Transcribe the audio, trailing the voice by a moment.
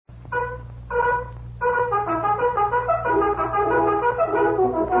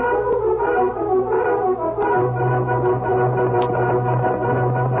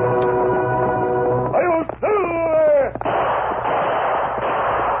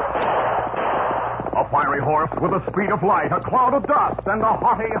fiery horse with the speed of light, a cloud of dust, and the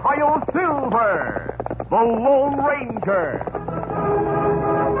haughty Hi-Yo Silver, the Lone Ranger.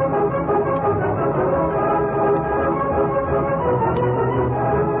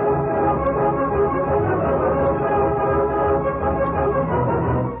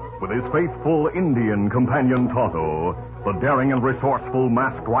 With his faithful Indian companion Tonto, the daring and resourceful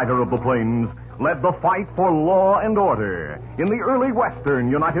masked rider of the plains led the fight for law and order in the early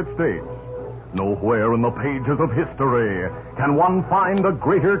western United States. Nowhere in the pages of history can one find a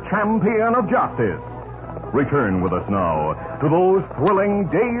greater champion of justice. Return with us now to those thrilling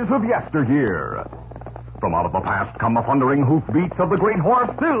days of yesteryear. From out of the past come the thundering hoofbeats of the great horse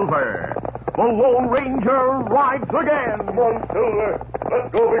Silver. The Lone Ranger rides again. Come on, Silver. Let's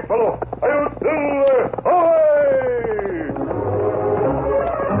go, big fellow. Hi-Yo Silver! Away!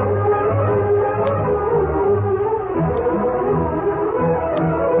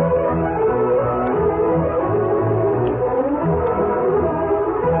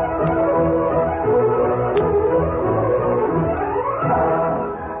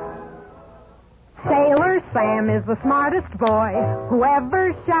 Sam is the smartest boy who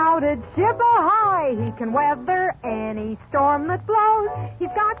ever shouted, ship ahoy! He can weather any storm that blows. He's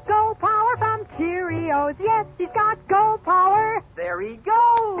got go power from Cheerios. Yes, he's got go power. There he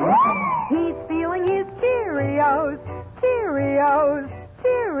goes. He's feeling his Cheerios, Cheerios,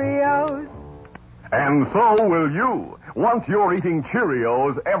 Cheerios. And so will you. Once you're eating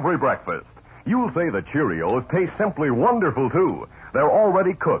Cheerios every breakfast, you'll say the Cheerios taste simply wonderful, too. They're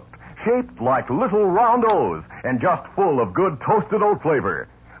already cooked, shaped like little round O's, and just full of good toasted oat flavor.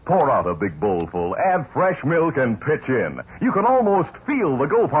 Pour out a big bowlful, add fresh milk, and pitch in. You can almost feel the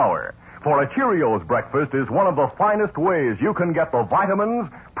go power. For a Cheerios breakfast is one of the finest ways you can get the vitamins,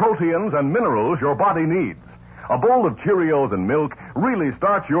 proteins, and minerals your body needs. A bowl of Cheerios and milk really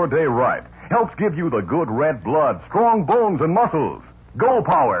starts your day right. Helps give you the good red blood, strong bones, and muscles. Go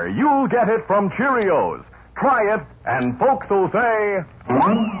power, you'll get it from Cheerios. Try it, and folks will say...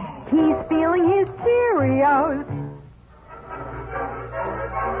 He's feeling his Cheerios.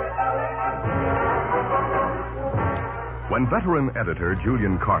 When veteran editor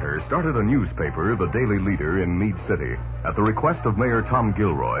Julian Carter started a newspaper, the Daily Leader, in Meade City, at the request of Mayor Tom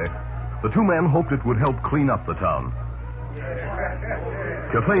Gilroy, the two men hoped it would help clean up the town.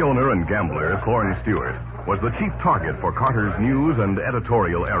 Cafe owner and gambler Thorne Stewart was the chief target for Carter's news and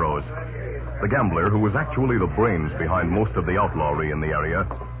editorial arrows. The gambler, who was actually the brains behind most of the outlawry in the area,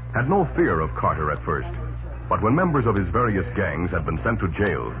 had no fear of Carter at first. But when members of his various gangs had been sent to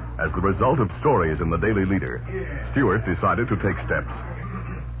jail as the result of stories in the Daily Leader, Stewart decided to take steps.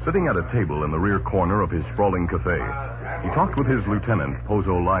 Sitting at a table in the rear corner of his sprawling cafe, he talked with his lieutenant,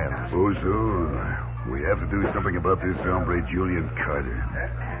 Pozo Lyons. Pozo, we have to do something about this hombre, Julian Carter.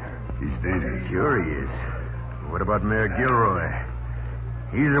 He's dangerous. Sure he is. What about Mayor Gilroy?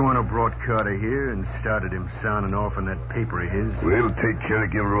 He's the one who brought Carter here and started him sounding off on that paper of his. We'll take care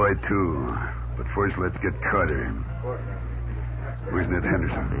of Gilroy, too. But first, let's get Carter. Where's Ned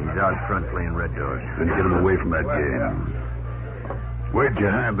Henderson? He's out front playing Red Dog. Then get him away from that game. Where'd you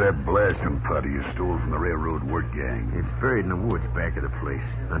hide that blasting powder you stole from the railroad work gang? It's buried in the woods back of the place,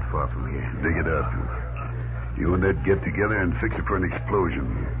 not far from here. Dig it up. You and Ned get together and fix it for an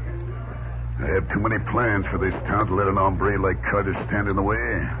explosion. I have too many plans for this town to let an hombre like Carter stand in the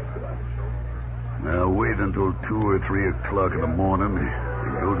way. Now wait until 2 or 3 o'clock in the morning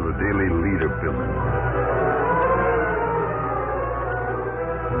and go to the Daily Leader building.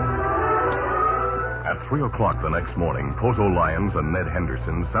 At 3 o'clock the next morning, Pozo Lyons and Ned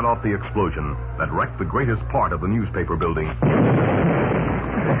Henderson set off the explosion that wrecked the greatest part of the newspaper building.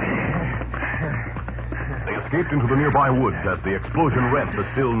 They escaped into the nearby woods as the explosion rent the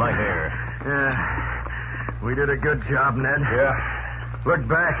still night air. We did a good job, Ned. Yeah. Look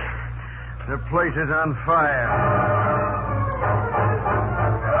back. The place is on fire.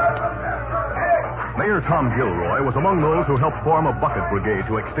 Mayor Tom Gilroy was among those who helped form a bucket brigade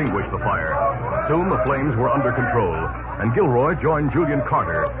to extinguish the fire. Soon the flames were under control, and Gilroy joined Julian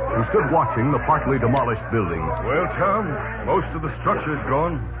Carter, who stood watching the partly demolished building. Well, Tom, most of the structure's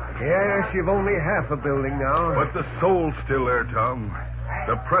gone. Yes, you've only half a building now. But the soul's still there, Tom.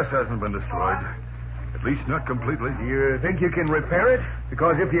 The press hasn't been destroyed. At least not completely. You think you can repair it?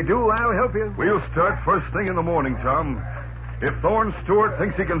 Because if you do, I'll help you. We'll start first thing in the morning, Tom. If Thorne Stewart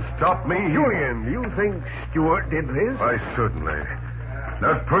thinks he can stop me... Julian, you think Stewart did this? Why, certainly.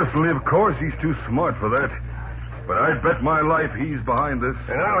 Not personally, of course. He's too smart for that. But I'd bet my life he's behind this.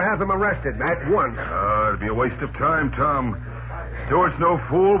 And I'll have him arrested at once. It'd be a waste of time, Tom. Stewart's no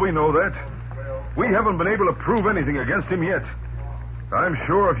fool. We know that. We haven't been able to prove anything against him yet. I'm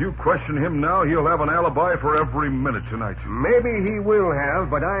sure if you question him now, he'll have an alibi for every minute tonight. Maybe he will have,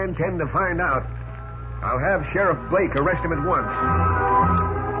 but I intend to find out. I'll have Sheriff Blake arrest him at once.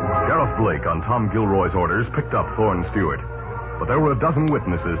 Sheriff Blake, on Tom Gilroy's orders, picked up Thorne Stewart. But there were a dozen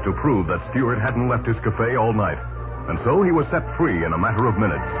witnesses to prove that Stewart hadn't left his cafe all night. And so he was set free in a matter of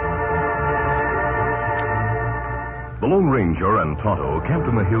minutes. The Lone Ranger and Tonto, camped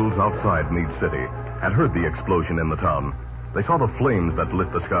in the hills outside Meade City, had heard the explosion in the town. They saw the flames that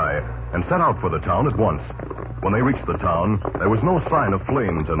lit the sky and set out for the town at once. When they reached the town, there was no sign of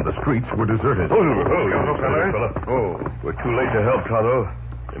flames and the streets were deserted. Oh, we're too late to help, Tonto.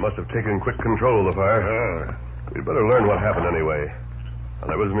 They must have taken quick control of the fire. We'd better learn what happened anyway. Well,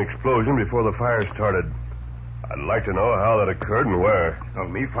 there was an explosion before the fire started. I'd like to know how that occurred and where. Well,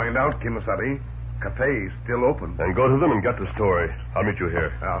 me find out, Kimasabi. Cafe's still open. Then go to them and get the story. I'll meet you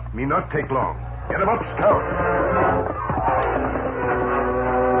here. Me not take long. Get him up, Scout.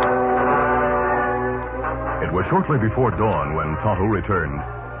 It was shortly before dawn when Tonto returned.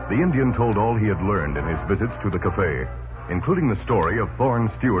 The Indian told all he had learned in his visits to the cafe, including the story of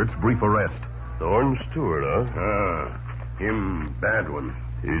Thorne Stewart's brief arrest. Thorne Stewart, huh? Him bad one.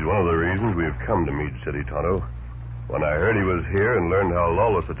 He's one of the reasons we've come to Meade City, Tonto. When I heard he was here and learned how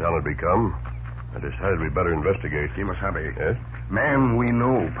lawless the town had become, I decided we'd better investigate. Kimasabi. Yes? Man we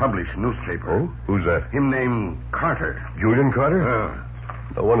know published newspaper. Oh? Who's that? Him named Carter. Julian Carter?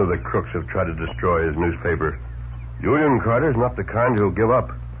 No wonder the crooks have tried to destroy his newspaper. Julian Carter's not the kind who'll give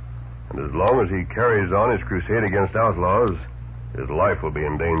up. And as long as he carries on his crusade against outlaws, his life will be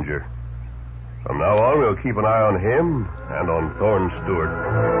in danger. From now on, we'll keep an eye on him and on Thorne Stewart.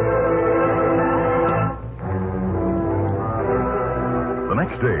 The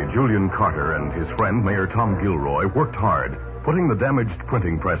next day, Julian Carter and his friend, Mayor Tom Gilroy, worked hard, putting the damaged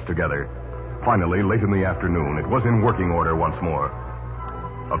printing press together. Finally, late in the afternoon, it was in working order once more.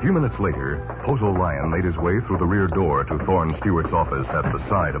 A few minutes later, Pozo Lyon made his way through the rear door to Thorne Stewart's office at the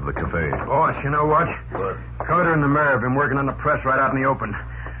side of the cafe. Boss, you know what? Carter and the mayor have been working on the press right out in the open.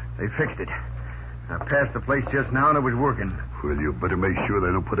 They fixed it. I passed the place just now and it was working. Well, you better make sure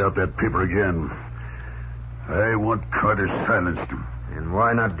they don't put out that paper again. I want Carter silenced. And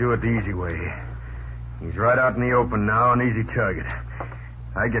why not do it the easy way? He's right out in the open now, an easy target.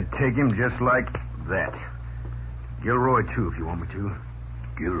 I could take him just like that. Gilroy, too, if you want me to.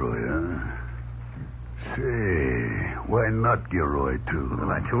 Gilroy, huh? Say, why not Gilroy, too? Well,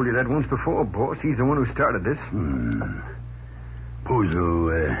 I told you that once before, boss. He's the one who started this.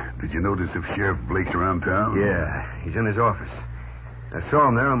 Pozo, did you notice if Sheriff Blake's around town? Yeah, he's in his office. I saw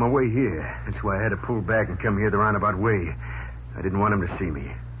him there on my way here. That's why I had to pull back and come here the roundabout way. I didn't want him to see me.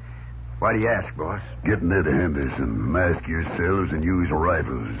 Why do you ask, boss? Get Ned Henderson, mask yourselves, and use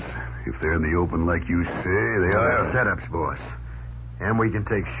rifles. If they're in the open like you say, they are. Setups, boss. And we can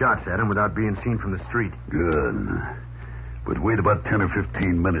take shots at him without being seen from the street. Good. But wait about 10 or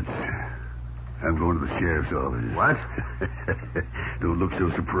 15 minutes. I'm going to the sheriff's office. What? Don't look so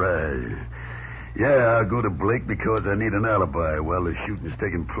surprised. Yeah, I'll go to Blake because I need an alibi while the shooting's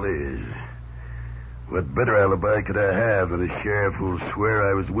taking place. What better alibi could I have than a sheriff who'll swear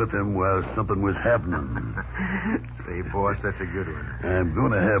I was with him while something was happening? Say, boss, that's a good one. I'm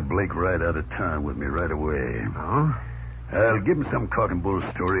going to have Blake ride out of town with me right away. Oh? I'll give him some cock and bull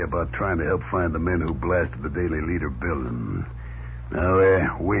story about trying to help find the men who blasted the Daily Leader building.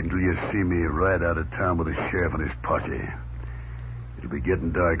 Now, wait until you see me ride out of town with the sheriff and his posse. It'll be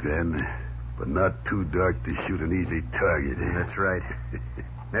getting dark then, but not too dark to shoot an easy target. That's right.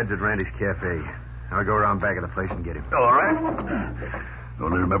 Ned's at Randy's Cafe. I'll go around back of the place and get him. All right.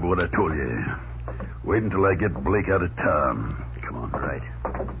 Only remember what I told you. Wait until I get Blake out of town. Come on. Right.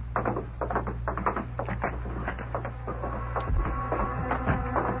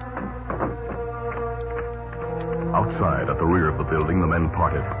 Outside, at the rear of the building, the men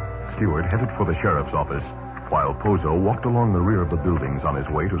parted. Stewart headed for the sheriff's office, while Pozo walked along the rear of the buildings on his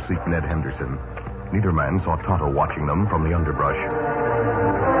way to seek Ned Henderson. Neither man saw Tonto watching them from the underbrush.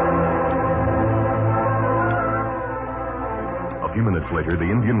 A few minutes later, the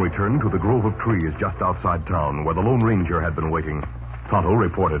Indian returned to the grove of trees just outside town, where the Lone Ranger had been waiting. Tonto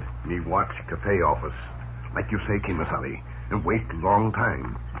reported. Me watch cafe office. Like you say, Kimasabi. And wait long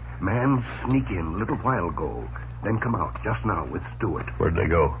time. Man sneak in little while ago. Then come out just now with Stewart. Where'd they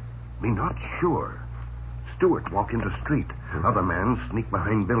go? Me not sure. Stewart walk into street. Other man sneak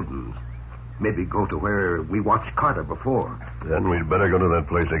behind buildings. Maybe go to where we watched Carter before. Then we'd better go to that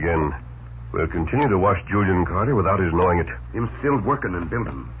place again. We'll continue to watch Julian Carter without his knowing it. Him still working in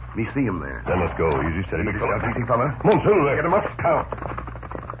building. Me see him there. Then let's go. Easy, steady. Easy, fella. Easy, fella. Come on, Silver. Get him up, Scout.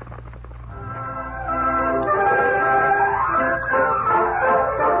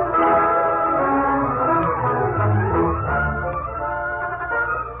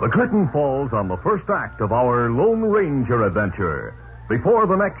 curtain falls on the first act of our Lone Ranger adventure. Before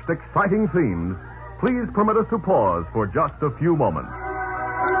the next exciting scenes, please permit us to pause for just a few moments.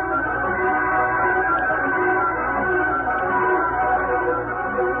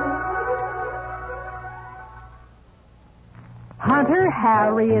 Hunter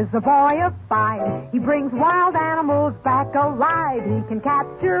Harry is a boy of 5. He brings wild animals back alive. He can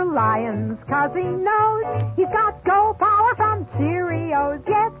capture lions 'cause he knows he's got go power from Cheerios.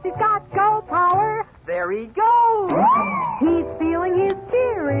 Yes, he's got go power. There he goes. He's feeling his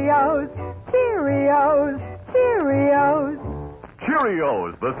Cheerios. Cheerios. Cheerios.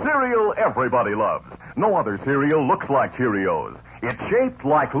 Cheerios, the cereal everybody loves. No other cereal looks like Cheerios. It's shaped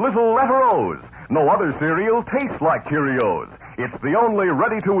like little letter O's. No other cereal tastes like Cheerios. It's the only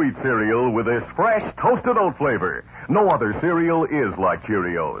ready-to-eat cereal with this fresh toasted oat flavor. No other cereal is like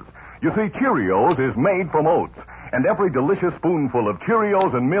Cheerios. You see, Cheerios is made from oats, and every delicious spoonful of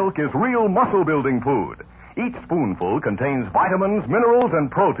Cheerios and milk is real muscle-building food. Each spoonful contains vitamins, minerals,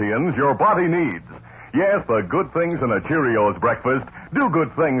 and proteins your body needs. Yes, the good things in a Cheerios breakfast do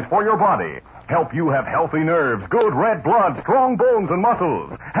good things for your body. Help you have healthy nerves, good red blood, strong bones and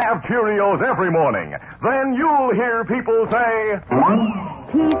muscles. Have Cheerios every morning. Then you'll hear people say,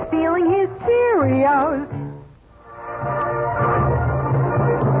 He's feeling his Cheerios.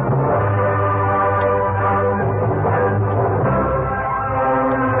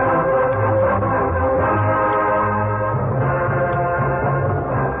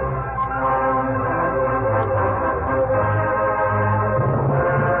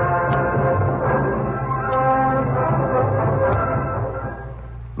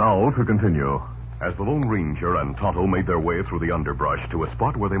 Now to continue. As the Lone Ranger and Tonto made their way through the underbrush to a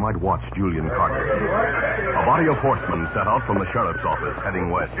spot where they might watch Julian Carter, a body of horsemen set out from the sheriff's office heading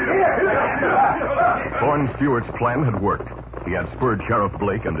west. Thorne Stewart's plan had worked. He had spurred Sheriff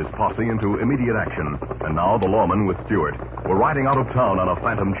Blake and his posse into immediate action, and now the lawmen with Stewart were riding out of town on a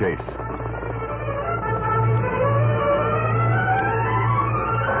phantom chase.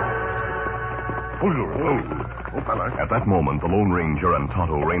 At that moment, the Lone Ranger and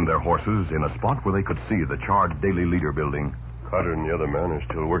Tonto reined their horses in a spot where they could see the charred Daily Leader building. Carter and the other man are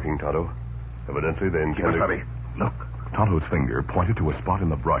still working, Tonto. Evidently, they intend to... Look. Tonto's finger pointed to a spot in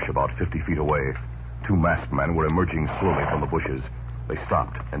the brush about 50 feet away. Two masked men were emerging slowly from the bushes. They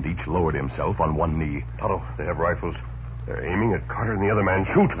stopped, and each lowered himself on one knee. Tonto, they have rifles. They're aiming at Carter and the other man.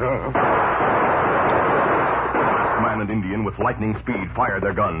 Shoot! Man and Indian with lightning speed fired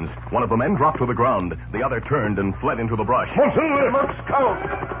their guns. One of the men dropped to the ground. The other turned and fled into the brush. The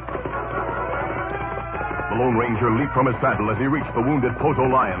Lone Ranger leaped from his saddle as he reached the wounded Pozo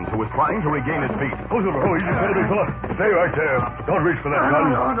Lyons, who was trying to regain his feet. Pozo, easy, big fella. Stay right there. Don't reach for that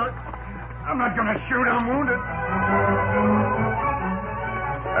gun. No. I'm not going to shoot. I'm wounded.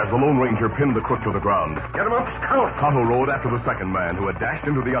 As the Lone Ranger pinned the crook to the ground, Get him up, Scout. Tonto rode after the second man, who had dashed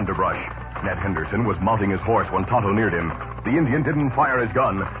into the underbrush. Ned Henderson was mounting his horse when Tonto neared him. The Indian didn't fire his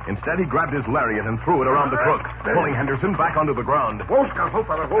gun. Instead, he grabbed his lariat and threw it around the crook, pulling Henderson back onto the ground. Whoa, Scout, hold,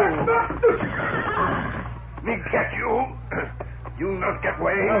 fella, whoa. Me get you. You not get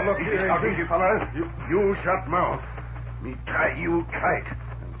way. Easy, fella. You shut mouth. Me tie you tight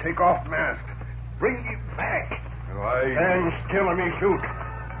and take off mask. Bring you back. Stand still and me shoot.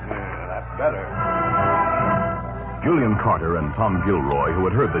 That's better. Julian Carter and Tom Gilroy, who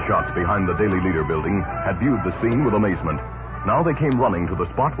had heard the shots behind the Daily Leader building, had viewed the scene with amazement. Now they came running to the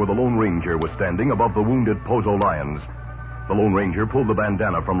spot where the Lone Ranger was standing above the wounded Pozo Lyons. The Lone Ranger pulled the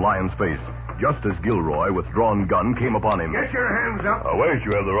bandana from Lyons' face, just as Gilroy, with drawn gun, came upon him. Get your hands up. Wait,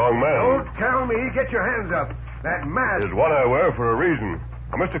 you have the wrong man. Don't tell me. Get your hands up. That mask. There's one I wear for a reason.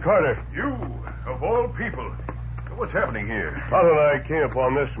 Mr. Carter. You, of all people. What's happening here? Tonto and I came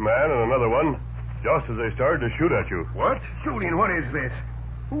upon this man and another one just as they started to shoot at you. What? Julian, what is this?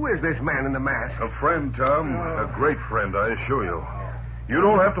 Who is this man in the mask? A friend, Tom. A great friend, I assure you. You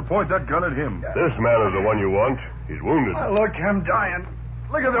don't have to point that gun at him. This man is the one you want. He's wounded. Look, I'm dying.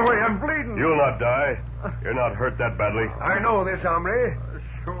 Look at the way I'm bleeding. You'll not die. You're not hurt that badly. I know this, hombre.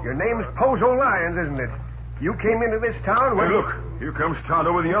 Your name's Pozo Lyons, isn't it? You came into this town when... Hey, look. Here comes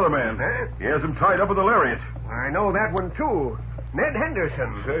Tonto with the other man. Huh? He has him tied up with a lariat. I know that one, too. Ned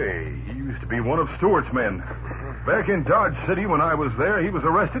Henderson. Say, he used to be one of Stewart's men. Back in Dodge City, when I was there, he was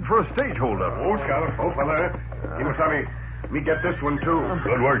arrested for a stage holdup. Oh, Scout. Oh, fella. Me get this one, too.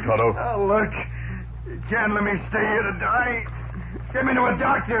 Good work, Tonto. Oh, look. You can't let me stay here to die. Get me to a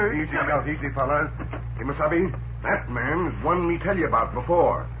doctor. Easy, Scout. Easy, fella. Kimasabi, that man's one me tell you about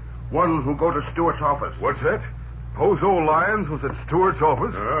before. One who go to Stewart's office. What's that? Pozo Lyons was at Stewart's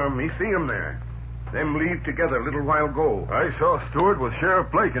office? Me see him there. Them leave together a little while ago. I saw Stewart with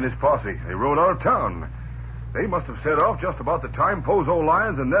Sheriff Blake and his posse. They rode out of town. They must have set off just about the time Pozo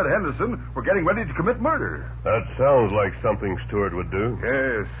Lyons and Ned Henderson were getting ready to commit murder. That sounds like something Stewart would do.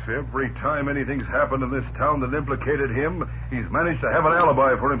 Yes, every time anything's happened in this town that implicated him, he's managed to have an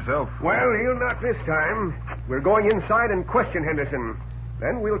alibi for himself. Well, he'll not this time. We're going inside and question Henderson.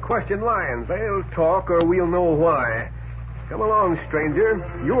 Then we'll question Lyons. They'll talk or we'll know why. Come along, stranger.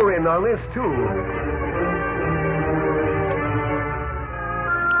 You're in on this, too.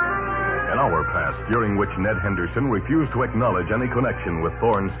 An hour passed, during which Ned Henderson refused to acknowledge any connection with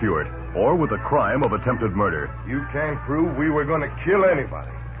Thorne Stewart or with the crime of attempted murder. You can't prove we were going to kill anybody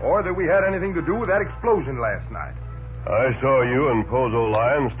or that we had anything to do with that explosion last night. I saw you and Pozo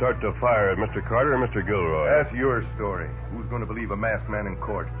Lyons start to fire at Mr. Carter and Mr. Gilroy. That's your story. Who's going to believe a masked man in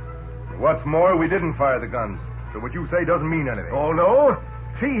court? What's more, we didn't fire the guns. So what you say doesn't mean anything. Oh, no?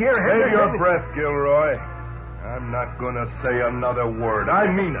 See here, Henderson. Save your breath, Gilroy. I'm not going to say another word. I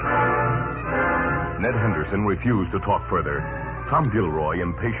mean it. Ned Henderson refused to talk further. Tom Gilroy,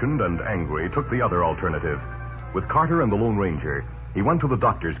 impatient and angry, took the other alternative. With Carter and the Lone Ranger, he went to the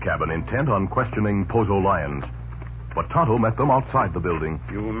doctor's cabin intent on questioning Pozo Lyons. But Tonto met them outside the building.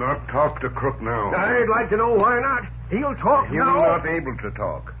 You'll not talk to Crook now. I'd like to know why not. He'll talk He's now. not able to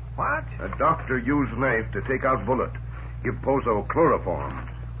talk. What? A doctor used knife to take out bullet. Give Pozo chloroform.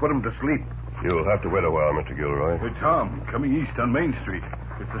 Put him to sleep. You'll have to wait a while, Mr. Gilroy. Hey, Tom, coming east on Main Street.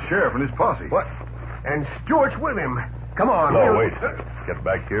 It's the sheriff and his posse. What? And Stewart's with him. Come on. No, wait. Get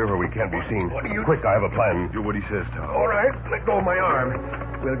back here where we can't be seen. What are you... Quick, I have a plan. Do what he says, Tom. All right, let go of my arm.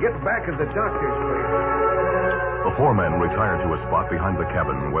 We'll get back at the doctor's place. The four men retired to a spot behind the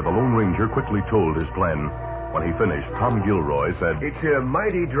cabin where the Lone Ranger quickly told his plan. When he finished, Tom Gilroy said, It's a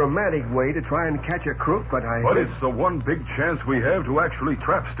mighty dramatic way to try and catch a crook, but But it's the one big chance we have to actually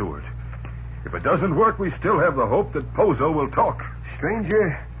trap Stewart. If it doesn't work, we still have the hope that Pozo will talk.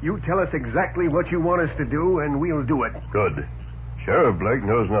 Stranger, you tell us exactly what you want us to do, and we'll do it. Good. Sheriff Blake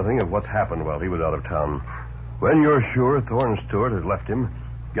knows nothing of what's happened while he was out of town. When you're sure Thorne Stewart has left him,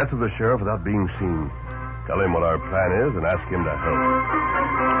 get to the sheriff without being seen. Tell him what our plan is and ask him to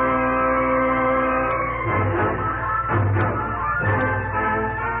help.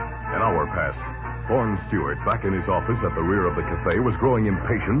 An hour passed. Thorne Stewart, back in his office at the rear of the cafe, was growing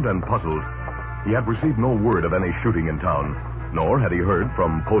impatient and puzzled. He had received no word of any shooting in town, nor had he heard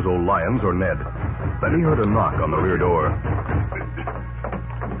from Pozo Lyons or Ned. Then he heard a knock on the rear door.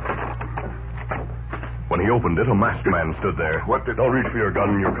 When he opened it, a masked man stood there. Don't reach for your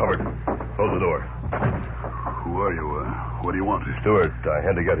gun. You're covered. Close the door. Who are you? What do you want? Stewart, I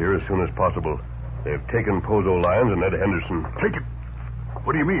had to get here as soon as possible. They've taken Pozo Lyons and Ned Henderson. Taken?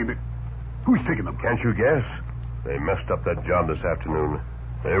 What do you mean? Who's taking them? Can't you guess? They messed up that job this afternoon.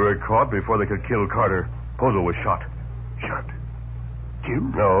 They were caught before they could kill Carter. Pozo was shot. Shot?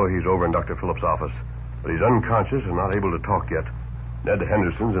 Killed? No, he's over in Dr. Phillips' office. But he's unconscious and not able to talk yet. Ned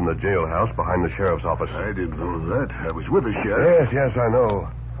Henderson's in the jailhouse behind the sheriff's office. I didn't know that. I was with the sheriff. Yes, I know.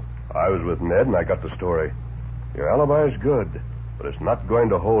 I was with Ned and I got the story. Your alibi is good, but it's not going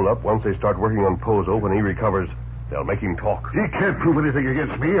to hold up once they start working on Pozo when he recovers. They'll make him talk. He can't prove anything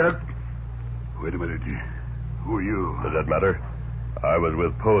against me. Wait a minute. Who are you? Does that matter? I was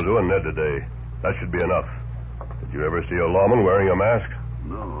with Pozo and Ned today. That should be enough. Did you ever see a lawman wearing a mask?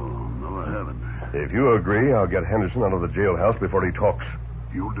 No, I haven't. If you agree, I'll get Henderson out of the jailhouse before he talks.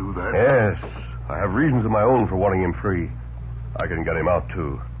 You'll do that? Yes. I have reasons of my own for wanting him free. I can get him out,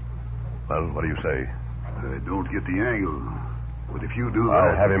 too. Well, what do you say? I don't get the angle. But if you do that...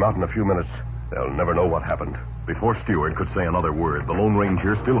 I'll have him out in a few minutes. They'll never know what happened. Before Stewart could say another word, the Lone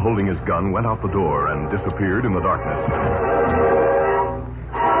Ranger, still holding his gun, went out the door and disappeared in the darkness.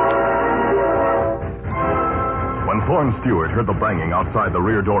 When Thorne Stewart heard the banging outside the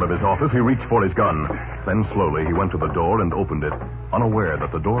rear door of his office, he reached for his gun. Then slowly he went to the door and opened it, unaware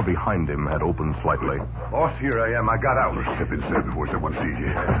that the door behind him had opened slightly. Boss, here I am. I got out. Step inside before someone sees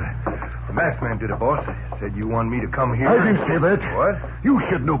you. The masked man did it, boss. Said you want me to come here. I didn't say that. What? You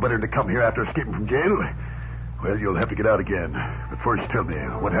should know better than to come here after escaping from jail. Well, you'll have to get out again. But first, tell me,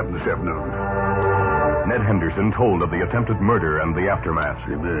 what happened this afternoon? Ned Henderson told of the attempted murder and the aftermath.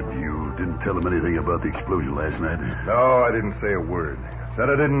 Say, Ned, you didn't tell him anything about the explosion last night? No, I didn't say a word.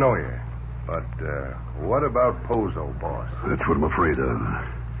 Said I didn't know you. But what about Pozo, boss? That's what I'm afraid of.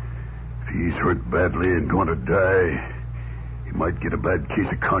 If he's hurt badly and going to die, he might get a bad case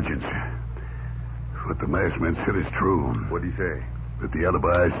of conscience. What the masked man said is true. What'd he say? That the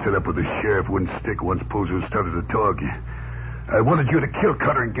alibi set up with the sheriff wouldn't stick once Pozo started to talk. I wanted you to kill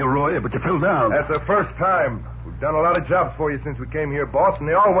Cutter and Gilroy, but you fell down. That's the first time. We've done a lot of jobs for you since we came here, boss, and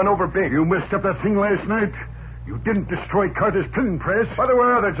they all went over big. You messed up that thing last night. You didn't destroy Carter's printing press. Well, there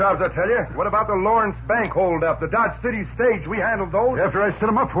were other jobs, I tell you. What about the Lawrence Bank holdup, the Dodge City stage? We handled those. After I set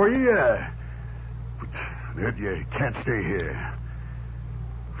them up for you, yeah. But, Ned, you can't stay here.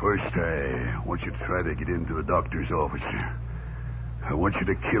 First, I want you to try to get into the doctor's office. I want you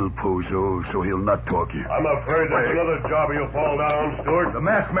to kill Pozo so he'll not talk you. I'm afraid that's another job you'll fall down, Stewart. The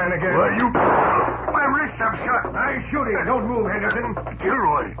masked man again. Why, you... My wrist, I'm shot. I'm shooting. Don't move, Henderson.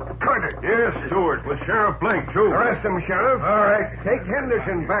 Gilroy, Carter. Yes, Stewart, with Sheriff Blake, too. Arrest him, Sheriff. All right. Take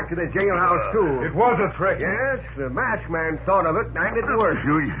Henderson back to the jailhouse, too. It was a trick. Yes, the masked man thought of it and it worked.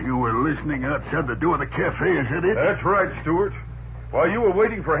 You were listening outside the door of the cafe, is that it? That's right, Stewart. While you were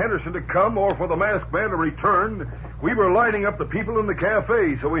waiting for Henderson to come or for the masked man to return, we were lining up the people in the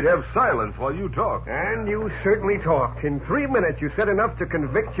cafe so we'd have silence while you talked. And you certainly talked. In 3 minutes, you said enough to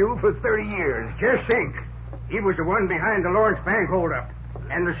convict you for 30 years. Just think. He was the one behind the Lawrence Bank holdup.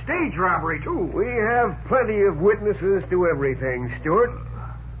 And the stage robbery, too. We have plenty of witnesses to everything, Stewart.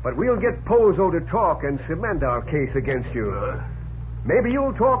 But we'll get Pozo to talk and cement our case against you. Maybe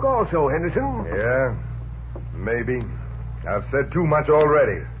you'll talk also, Henderson. Yeah, maybe. I've said too much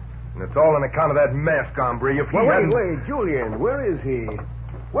already. And it's all on account of that masked hombre. If he hadn't... Wait, Julian, where is he?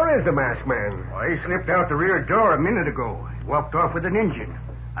 Where is the masked man? Well, he slipped out the rear door a minute ago. He walked off with an engine.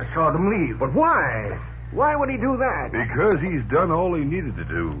 I saw them leave. But why? Why would he do that? Because he's done all he needed to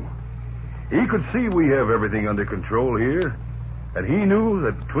do. He could see we have everything under control here. And he knew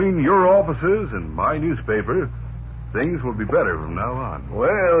that between your offices and my newspaper, things will be better from now on.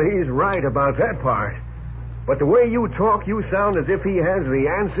 Well, he's right about that part. But the way you talk, you sound as if he has the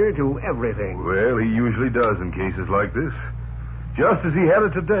answer to everything. Well, he usually does in cases like this. Just as he had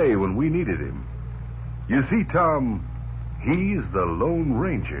it today when we needed him. You see, Tom, he's the Lone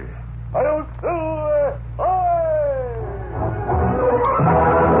Ranger.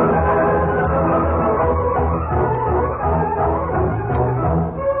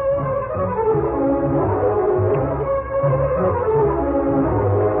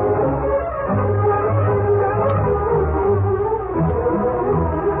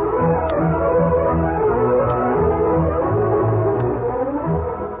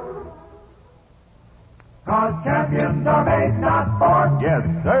 Champions are made, not born. Yes,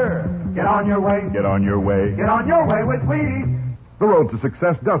 sir. Get on your way. Get on your way. Get on your way with Wheaties. The road to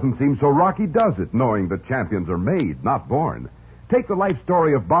success doesn't seem so rocky, does it, knowing that champions are made, not born? Take the life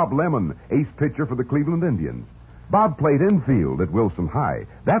story of Bob Lemon, ace pitcher for the Cleveland Indians. Bob played infield at Wilson High.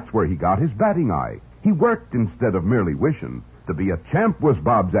 That's where he got his batting eye. He worked instead of merely wishing. To be a champ was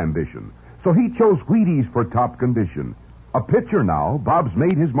Bob's ambition. So he chose Wheaties for top condition. A pitcher now, Bob's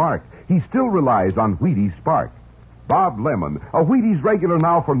made his mark. He still relies on Wheaties' spark. Bob Lemon, a Wheaties regular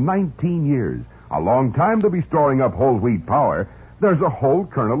now for 19 years. A long time to be storing up whole wheat power. There's a whole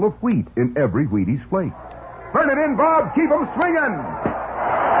kernel of wheat in every Wheaties flake. Burn it in, Bob. Keep 'em swinging.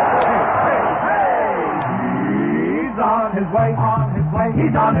 He's on his way, on his way.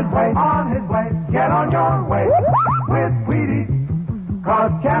 He's on his way, on his way. Get on your way with Wheaties.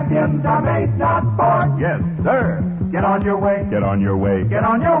 'Cause champions are made, not born. Yes, sir. Get on your way. Get on your way. Get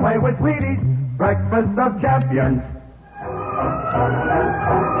on your way with Wheaties. Breakfast of champions.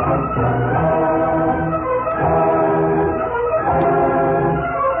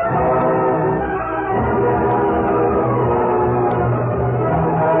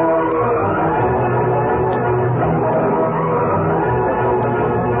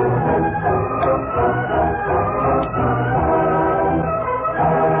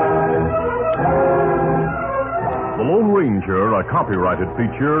 The Lone Ranger, a copyrighted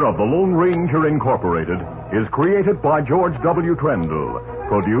feature of the Lone Ranger Incorporated, is created by George W. Trendle,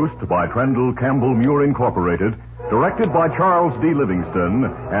 produced by Trendle Campbell Muir Incorporated, directed by Charles D. Livingston,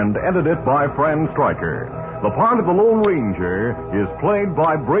 and edited by Fran Stryker. The part of the Lone Ranger is played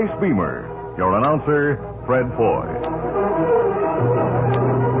by Brace Beamer. Your announcer, Fred Foy.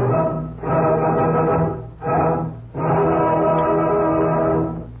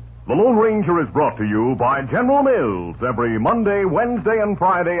 The Lone Ranger is brought to you by General Mills every Monday, Wednesday, and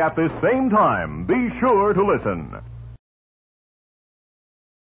Friday at this same time. Be sure to listen.